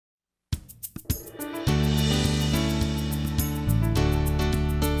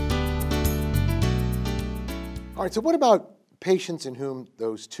All right, so what about patients in whom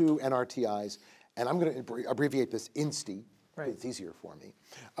those two NRTIs, and I'm going to abbreviate this INSTI, Right. it's easier for me,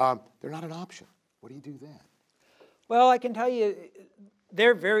 they're not an option. What do you do then? Well, I can tell you, there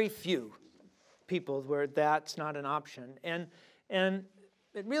are very few people where that's not an option, and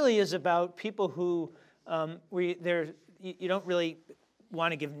it really is about people who you don't really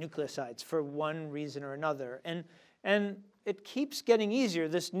want to give nucleosides for one reason or another, and it keeps getting easier.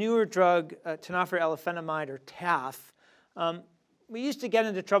 This newer drug, tenofovir alafenamide or TAF. We used to get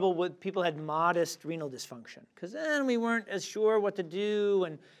into trouble with people who had modest renal dysfunction because then we weren't as sure what to do,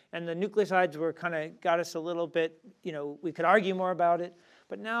 and the nucleosides were kind of got us a little bit, we could argue more about it.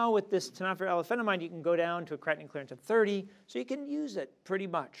 But now with this tenofovir alafenamide, you can go down to a creatinine clearance of 30, so you can use it pretty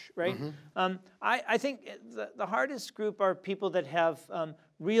much, right? Mm-hmm. I think the hardest group are people that have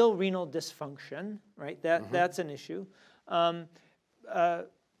real renal dysfunction, right? That's an issue.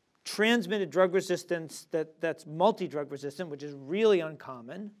 Transmitted drug resistance that's multi-drug resistant, which is really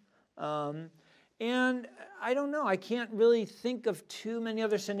uncommon. And I don't know, I can't really think of too many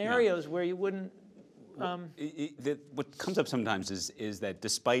other scenarios where you wouldn't. What comes up sometimes is that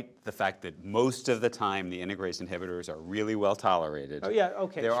despite the fact that most of the time the integrase inhibitors are really well tolerated,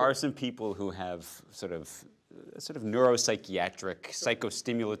 there are some people who have sort of neuropsychiatric,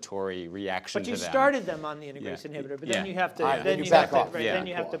 psychostimulatory reaction to them. But you started them on the integrase inhibitor, but then you have to then you back off. Then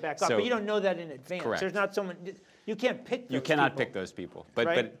you have to back off. But you don't know that in advance. Correct. There's not someone you can't pick. You cannot pick those people.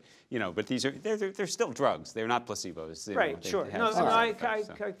 But these are they're still drugs. They're not placebos. Right. Sure. I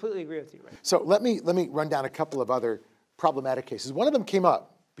completely agree with you. Right. So let me run down a couple of other problematic cases. One of them came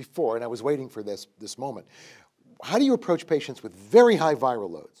up before, and I was waiting for this moment. How do you approach patients with very high viral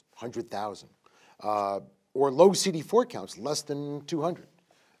loads, 100,000? Or low CD4 counts, less than 200.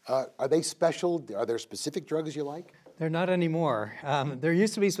 Are they special? Are there specific drugs you like? They're not anymore. There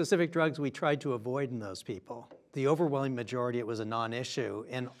used to be specific drugs we tried to avoid in those people. The overwhelming majority, it was a non-issue.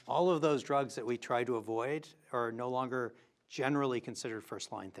 And all of those drugs that we tried to avoid are no longer generally considered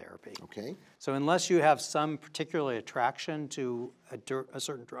first-line therapy. Okay. So unless you have some particular attraction to a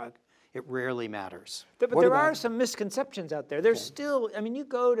certain drug, it rarely matters. But there are some misconceptions out there. There's still, you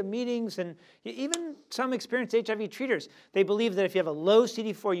go to meetings and even some experienced HIV treaters, they believe that if you have a low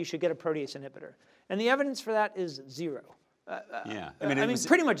CD4, you should get a protease inhibitor. And the evidence for that is zero.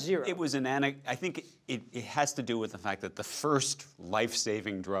 Pretty much zero. It was I think it has to do with the fact that the first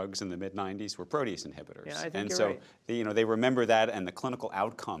life-saving drugs in the mid-90s were protease inhibitors. Yeah, I think and you're so right. They remember that, and the clinical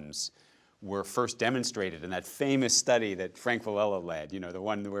outcomes were first demonstrated in that famous study that Frank Villela led, the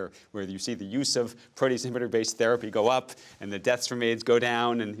one where you see the use of protease inhibitor-based therapy go up and the deaths from AIDS go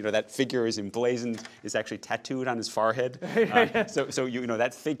down, and that figure is emblazoned, is actually tattooed on his forehead. So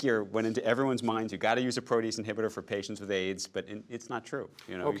that figure went into everyone's minds. You got to use a protease inhibitor for patients with AIDS, but it's not true.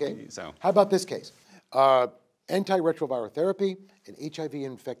 Okay. So how about this case? Antiretroviral therapy in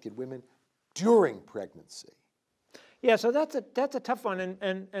HIV-infected women during pregnancy. Yeah, so that's a tough one,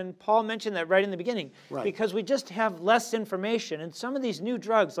 and Paul mentioned that right in the beginning, because we just have less information, and some of these new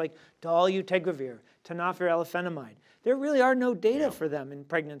drugs like dolutegravir, tenofovir alafenamide, there really are no data for them in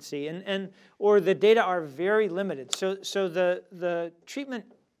pregnancy, or the data are very limited. So the treatment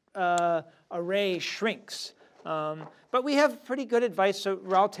array shrinks. But we have pretty good advice. So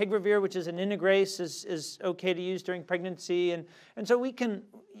raltegravir, which is an integrase, is okay to use during pregnancy, and so you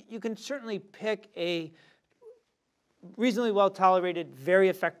can certainly pick a reasonably well-tolerated, very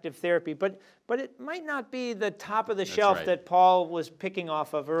effective therapy, but it might not be the top of the shelf that Paul was picking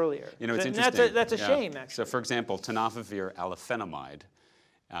off of earlier. It's interesting. That's a shame, actually. So, for example, tenofovir alafenamide,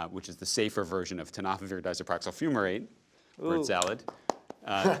 which is the safer version of tenofovir disoproxyl fumarate, word salad.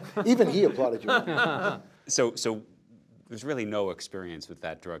 Even he applauded you. So there's really no experience with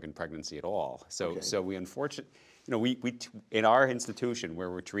that drug in pregnancy at all. So we unfortunately, we in our institution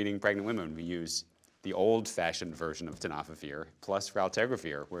where we're treating pregnant women, we use the old-fashioned version of tenofovir plus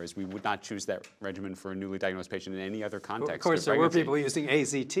raltegravir, whereas we would not choose that regimen for a newly diagnosed patient in any other context. Of course, there were people using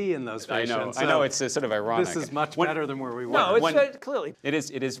AZT in those patients. I know, it's sort of ironic. This is much better than where we were. No, it's clearly. It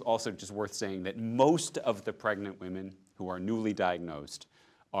is also just worth saying that most of the pregnant women who are newly diagnosed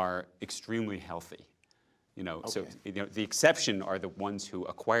are extremely healthy. So the exception are the ones who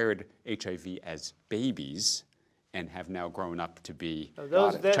acquired HIV as babies and have now grown up to be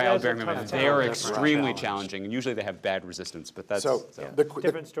childbearing women. They're extremely challenging, and usually they have bad resistance, but that's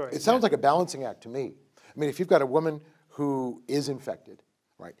different story. It sounds like a balancing act to me. If you've got a woman who is infected,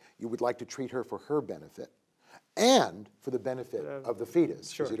 right, you would like to treat her for her benefit and for the benefit of the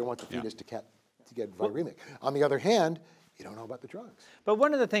fetus, because you don't want the fetus to get viremic. On the other hand, you don't know about the drugs. But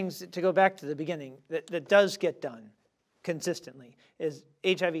one of the things, to go back to the beginning, that does get done consistently is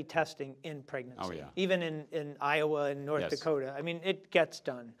HIV testing in pregnancy. Oh, yeah. Even in Iowa and North Yes. Dakota. I mean, it gets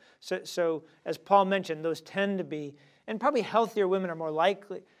done. So as Paul mentioned, those tend to be, and probably healthier women are more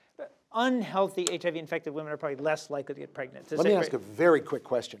likely, unhealthy HIV-infected women are probably less likely to get pregnant. Let me ask a very quick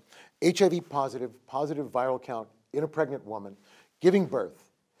question. HIV positive viral count in a pregnant woman, giving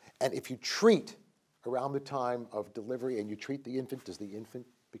birth, and if you treat around the time of delivery and you treat the infant, does the infant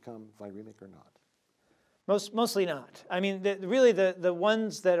become viremic or not? Mostly not. I mean, really the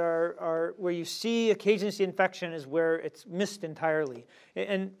ones that are where you see occasionally see infection is where it's missed entirely.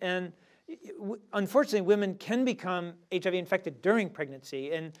 And unfortunately, women can become HIV infected during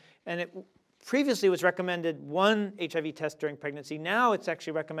pregnancy. And it previously was recommended one HIV test during pregnancy. Now it's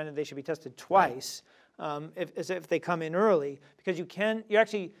actually recommended they should be tested twice if they come in early, because you're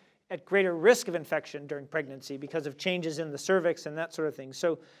actually at greater risk of infection during pregnancy because of changes in the cervix and that sort of thing.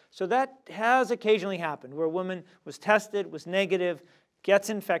 So that has occasionally happened where a woman was tested, was negative, gets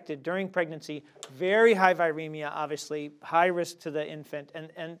infected during pregnancy, very high viremia, obviously, high risk to the infant,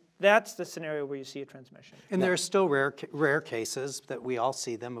 and that's the scenario where you see a transmission. And there are still rare cases that we all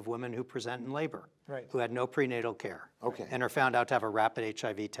see them of women who present in labor, Right. who had no prenatal care, Okay. and are found out to have a rapid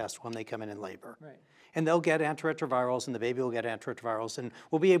HIV test when they come in labor. Right. And they'll get antiretrovirals, and the baby will get antiretrovirals, and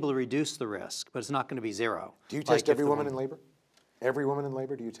we'll be able to reduce the risk, but it's not going to be zero. Do you like test if every the woman in labor? Every woman in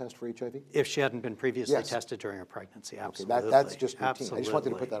labor, do you test for HIV? If she hadn't been previously Yes. tested during her pregnancy, Okay, absolutely. that's just routine. I just wanted to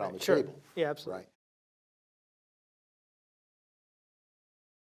Absolutely. put that on the Sure. table. Yeah, absolutely. Right.